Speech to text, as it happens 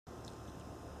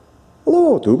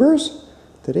Hello tubers!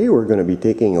 Today we're going to be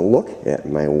taking a look at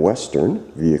my Western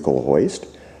vehicle hoist.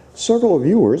 Several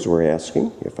viewers were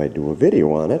asking if I do a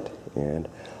video on it, and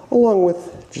along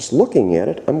with just looking at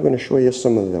it, I'm going to show you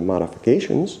some of the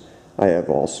modifications I have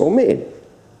also made.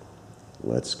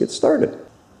 Let's get started.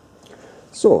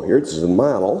 So here's the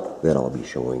model that I'll be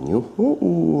showing you.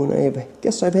 Ooh, and I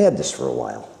guess I've had this for a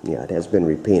while. Yeah, it has been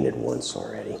repainted once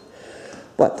already.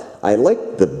 But I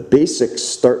like the basic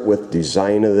start with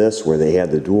design of this, where they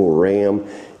had the dual ram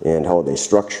and how they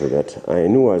structured it. I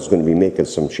knew I was going to be making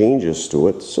some changes to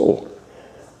it, so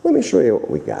let me show you what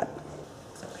we got.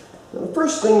 Now, the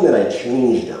first thing that I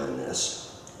changed on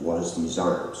this was these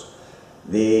arms.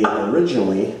 They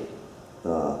originally,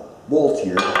 bolt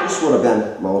here, this would have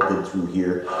been mounted through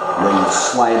here, and then you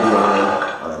slide the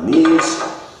arm on these.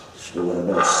 There would have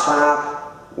been a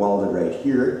stop welded right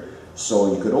here.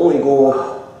 So you could only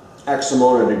go X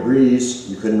amount of degrees.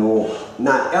 You could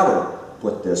not ever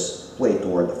put this plate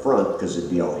toward the front because it'd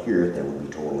be out here. That would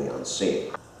be totally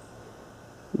unsafe.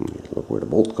 Look where the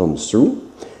bolt comes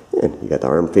through. And you got the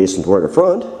arm facing toward the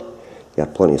front. You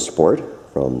got plenty of support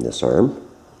from this arm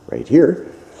right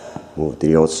here. Move to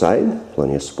the outside.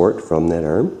 Plenty of support from that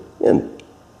arm and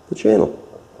the channel.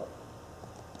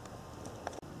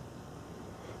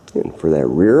 And for that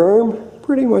rear arm,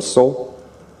 pretty much so.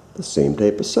 The same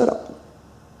type of setup.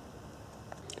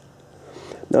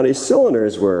 Now these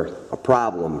cylinders were a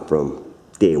problem from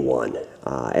day one.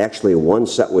 Actually, one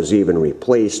set was even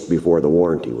replaced before the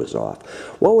warranty was off.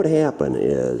 What would happen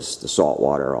is the salt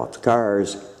water off the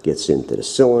cars gets into the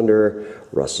cylinder,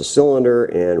 rusts the cylinder,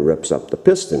 and rips up the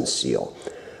piston seal.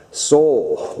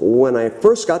 So when I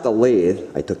first got the lathe,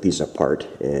 I took these apart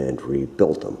and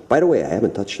rebuilt them. By the way, I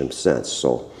haven't touched them since.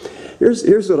 So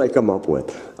here's what I come up with.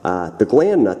 The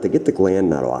gland nut, to get the gland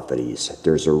nut off of these,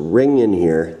 there's a ring in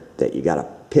here that you got to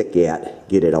pick at,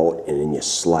 get it out, and then you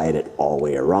slide it all the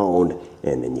way around,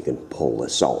 and then you can pull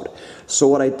this out. So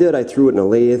what I did, I threw it in a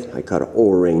lathe, I cut an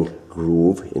O-ring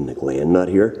groove in the gland nut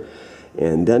here,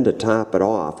 and then to top it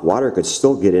off, water could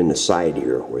still get in the side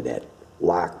here where that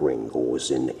lock ring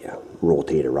goes in,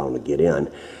 rotate around to get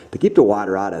in. To keep the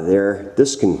water out of there,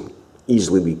 this can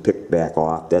easily be picked back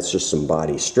off. That's just some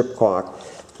body strip caulk.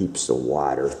 Keeps the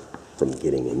water from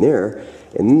getting in there.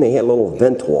 And then they had a little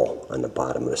vent hole on the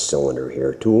bottom of the cylinder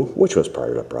here too, which was part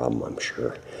of the problem, I'm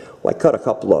sure. Well, I cut a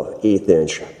couple of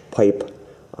 1/8" pipe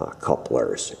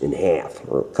couplers in half,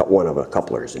 or cut one of the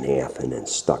couplers in half and then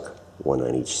stuck one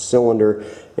on each cylinder.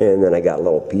 And then I got a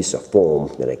little piece of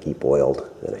foam that I keep oiled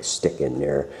that I stick in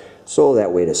there, so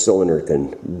that way the cylinder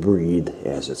can breathe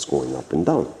as it's going up and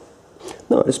down.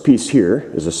 Now this piece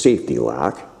here is a safety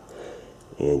lock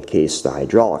in case the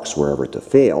hydraulics were ever to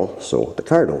fail, so the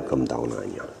car don't come down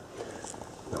on you.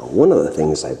 Now, one of the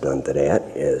things I've done to that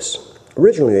is,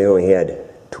 originally they only had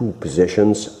 2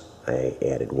 positions. I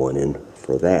added one in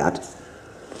for that.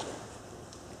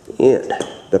 And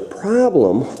the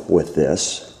problem with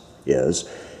this is,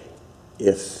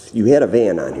 if you had a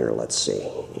van on here, let's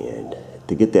say, and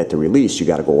to get that to release, you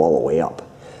got to go all the way up.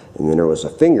 And then there was a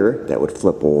finger that would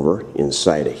flip over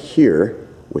inside of here,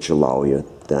 which allow you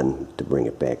then to bring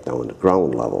it back down to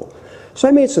ground level. So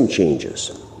I made some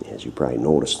changes, as you probably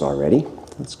noticed already.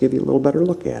 Let's give you a little better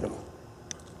look at them.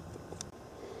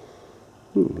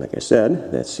 Like I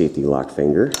said, that safety lock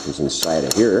finger is inside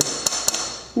of here.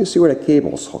 You can see where the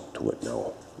cable's hooked to it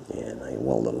now. And I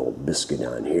welded a little biscuit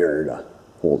on here to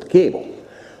hold the cable.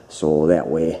 So that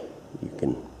way you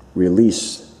can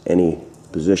release any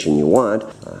position you want.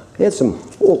 I had some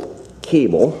old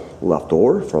cable left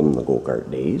over from the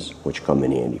go-kart days, which come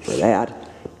in handy for that.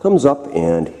 Comes up,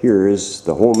 and here is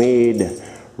the homemade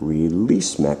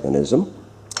release mechanism.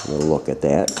 We'll look at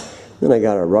that. Then I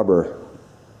got a rubber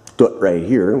foot right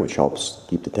here, which helps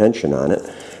keep the tension on it.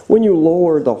 When you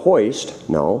lower the hoist,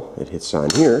 now it hits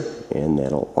on here, and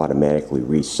that'll automatically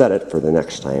reset it for the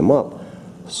next time up.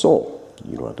 So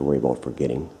you don't have to worry about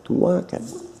forgetting to lock it.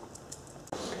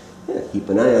 Yeah, keep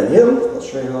an eye on him. I'll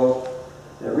show you how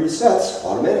it resets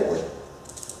automatically.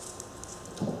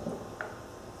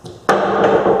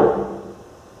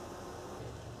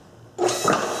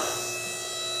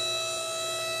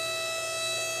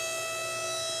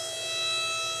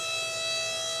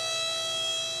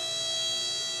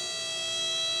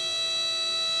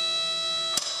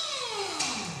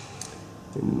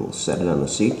 And we'll set it on the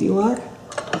safety lock.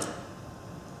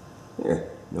 There.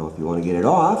 Now if you want to get it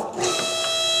off,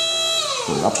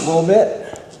 pull it up a little bit.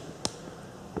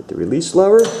 Hit the release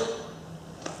lever,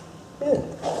 and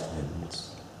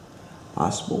it's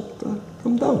possible to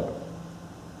come down.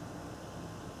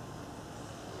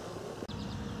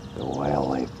 The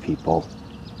wildlife people.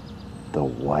 the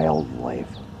wildlife.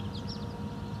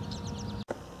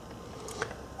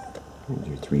 Here's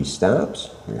your 3 stops.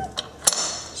 Your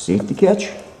safety catch.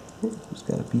 It's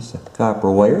got a piece of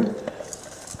copper wire.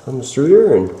 Comes through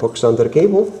here and hooks onto the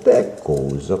cable. That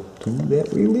goes up to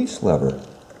that release lever.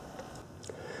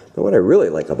 Now what I really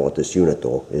like about this unit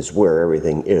though is where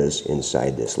everything is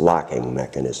inside this locking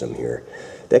mechanism here.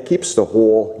 That keeps the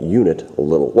whole unit a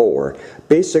little lower.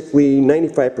 Basically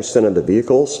 95% of the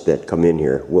vehicles that come in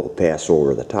here will pass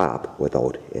over the top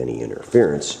without any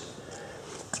interference.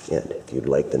 And if you'd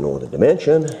like to know the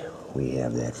dimension, we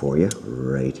have that for you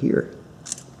right here.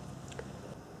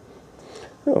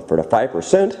 Now for the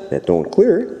 5% that don't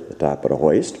clear the top of the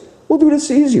hoist, we'll do this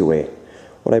the easy way.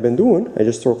 What I've been doing, I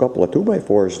just throw a couple of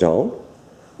 2x4s down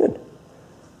and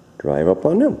drive up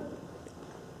on them.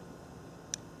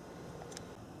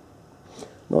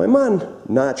 Now I'm on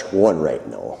notch 1 right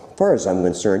now. As far as I'm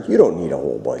concerned, you don't need a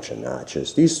whole bunch of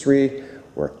notches. These 3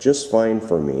 work just fine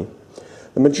for me.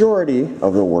 The majority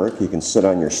of the work you can sit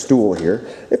on your stool here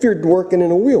if you're working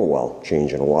in a wheel well,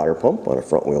 changing a water pump on a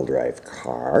front wheel drive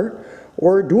car,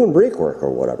 or doing brake work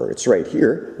or whatever. It's right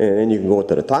here, and you can go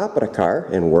to the top of the car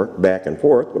and work back and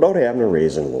forth without having to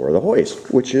raise and lower the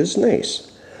hoist, which is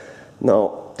nice.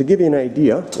 Now, to give you an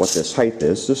idea what this height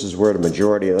is, this is where the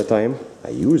majority of the time I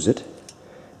use it,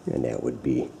 and that would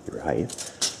be your height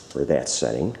for that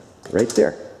setting right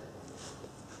there.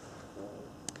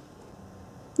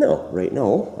 Now, right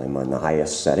now, I'm on the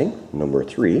highest setting, number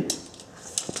 3.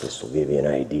 This will give you an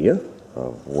idea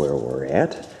of where we're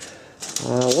at.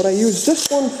 What I use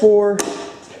this one for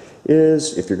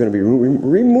is if you're going to be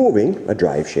removing a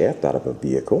drive shaft out of a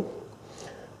vehicle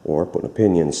or putting a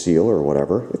pinion seal or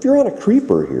whatever. If you're on a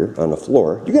creeper here on the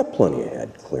floor, you got plenty of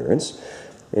head clearance.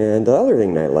 And the other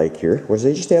thing I like here was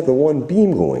they just have the one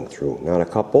beam going through, not a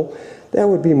couple. That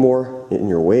would be more in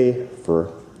your way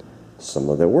for some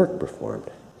of the work performed.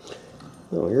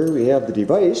 Now here we have the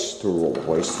device to roll the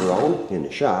hoist around in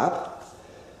the shop.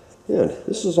 And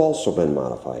this has also been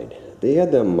modified. They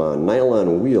had them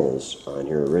nylon wheels on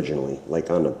here originally, like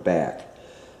on the back.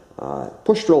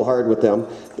 Pushed real hard with them.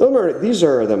 These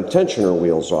are them tensioner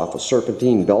wheels off a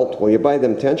serpentine belt. Well, you buy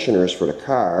them tensioners for the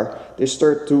car, they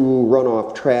start to run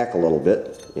off track a little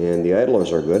bit, and the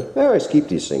idlers are good. I always keep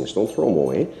these things, don't throw them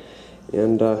away.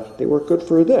 And they work good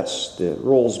for this. It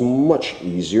rolls much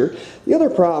easier. The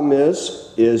other problem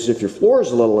is if your floor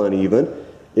is a little uneven,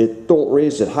 it don't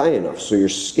raise it high enough, so you're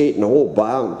skating the whole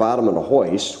bottom of the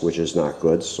hoist, which is not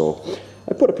good. So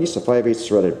I put a piece of 5/8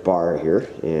 threaded bar here,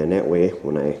 and that way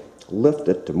when I lift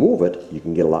it to move it, you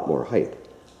can get a lot more height.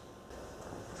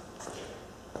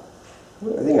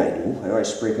 Another thing I do, I always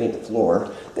spray paint the floor.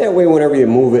 That way whenever you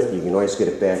move it, you can always get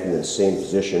it back into the same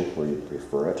position where you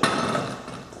prefer it.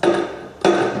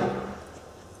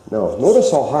 Now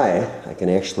notice how high I can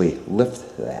actually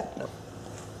lift that.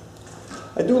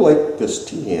 I do like this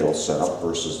T-handle setup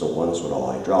versus the ones with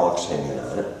all hydraulics hanging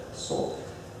on it. So,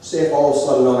 say if all of a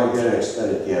sudden now I get an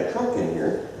extended cab truck in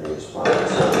here, I just pop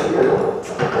this over here,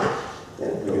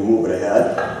 and we can move it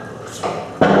ahead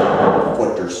a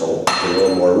foot or so, get a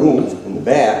little more room in the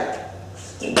back,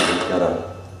 and you've got to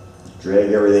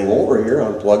drag everything over here,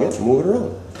 unplug it, and move it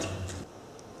around.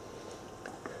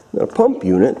 Now, a pump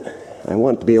unit, I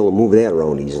want to be able to move that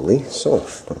around easily, so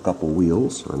put a couple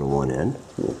wheels on the one end,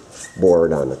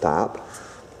 board on the top,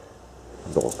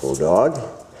 Velcro dog,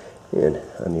 and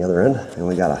on the other end I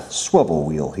only got a swivel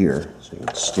wheel here so you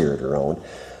can steer it around.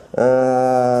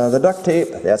 The duct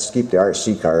tape, that's to keep the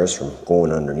RC cars from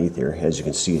going underneath here. As you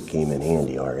can see, it came in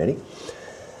handy already.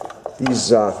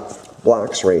 These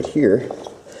blocks right here,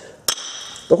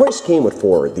 the hoist came with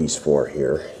these four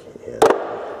here. And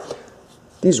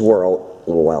these wore out a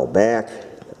little while back.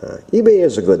 eBay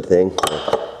is a good thing.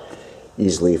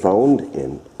 Easily found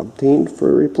and obtained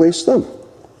for replace them.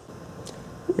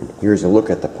 And here's a look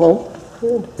at the pump,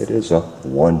 and it is a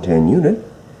 110 unit,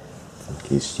 in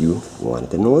case you wanted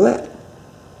to know that.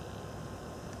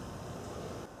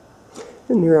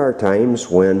 And there are times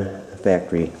when the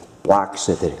factory blocks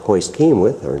that the hoist came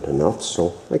with aren't enough,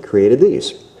 so I created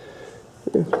these.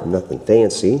 Nothing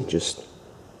fancy, just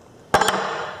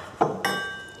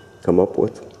come up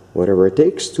with whatever it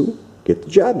takes to get the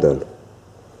job done.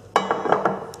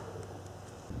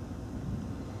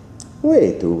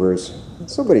 Hey, tubers,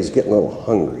 somebody's getting a little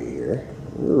hungry here.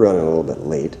 We're running a little bit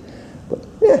late, but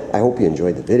yeah, I hope you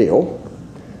enjoyed the video.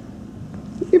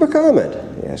 Leave a comment,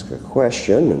 ask a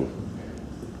question, and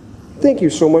thank you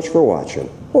so much for watching.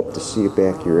 Hope to see you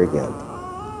back here again.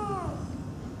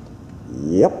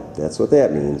 Yep, that's what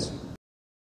that means.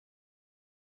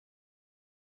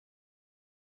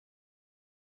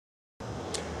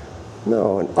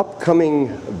 Now, an upcoming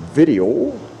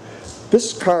video.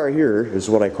 This car here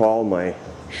is what I call my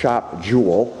shop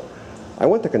jewel. I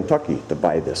went to Kentucky to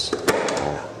buy this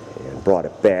and brought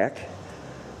it back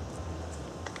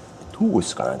to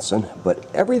Wisconsin, but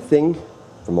everything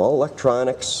from all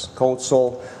electronics,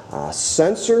 console,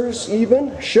 sensors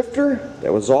even, shifter,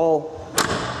 that was all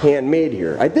handmade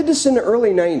here. I did this in the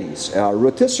early 90s.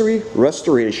 Rotisserie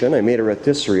restoration. I made a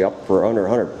rotisserie up for under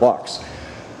 100 bucks.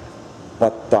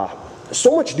 But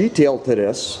so much detail to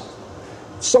this.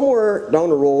 Somewhere down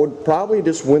the road, probably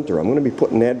this winter, I'm going to be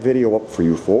putting that video up for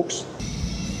you folks.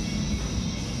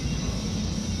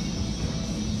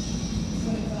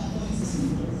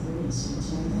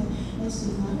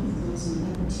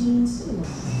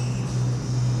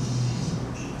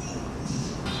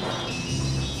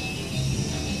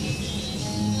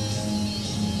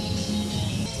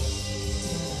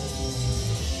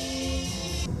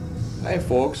 Hi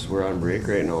folks, we're on break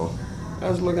right now. I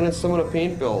was looking at some of the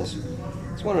paint bills.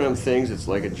 It's one of them things, it's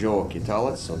like a joke. You tell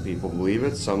it, some people believe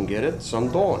it, some get it,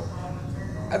 some don't.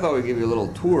 I thought we'd give you a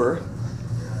little tour,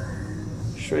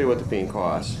 show you what the paint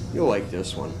costs. You'll like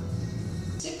this one.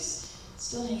 6,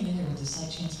 still hanging in there with the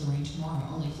site transfer range tomorrow,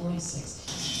 only 46.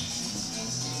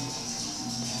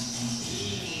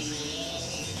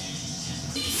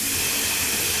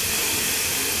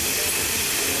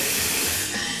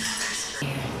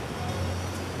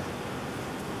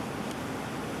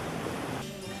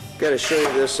 Got to show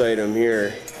you this item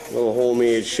here. A little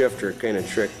homemade shifter, kind of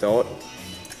tricked out.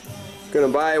 Gonna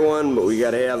buy one, but we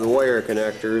got to have the wire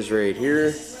connectors right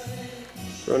here.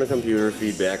 Run a computer,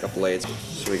 feed backup lights,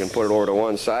 so we can put it over to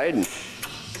one side, and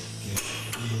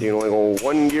you can only go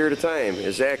one gear at a time.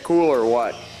 Is that cool or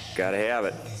what? Gotta have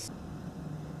it.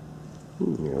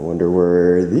 I wonder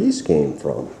where these came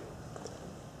from.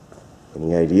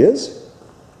 Any ideas?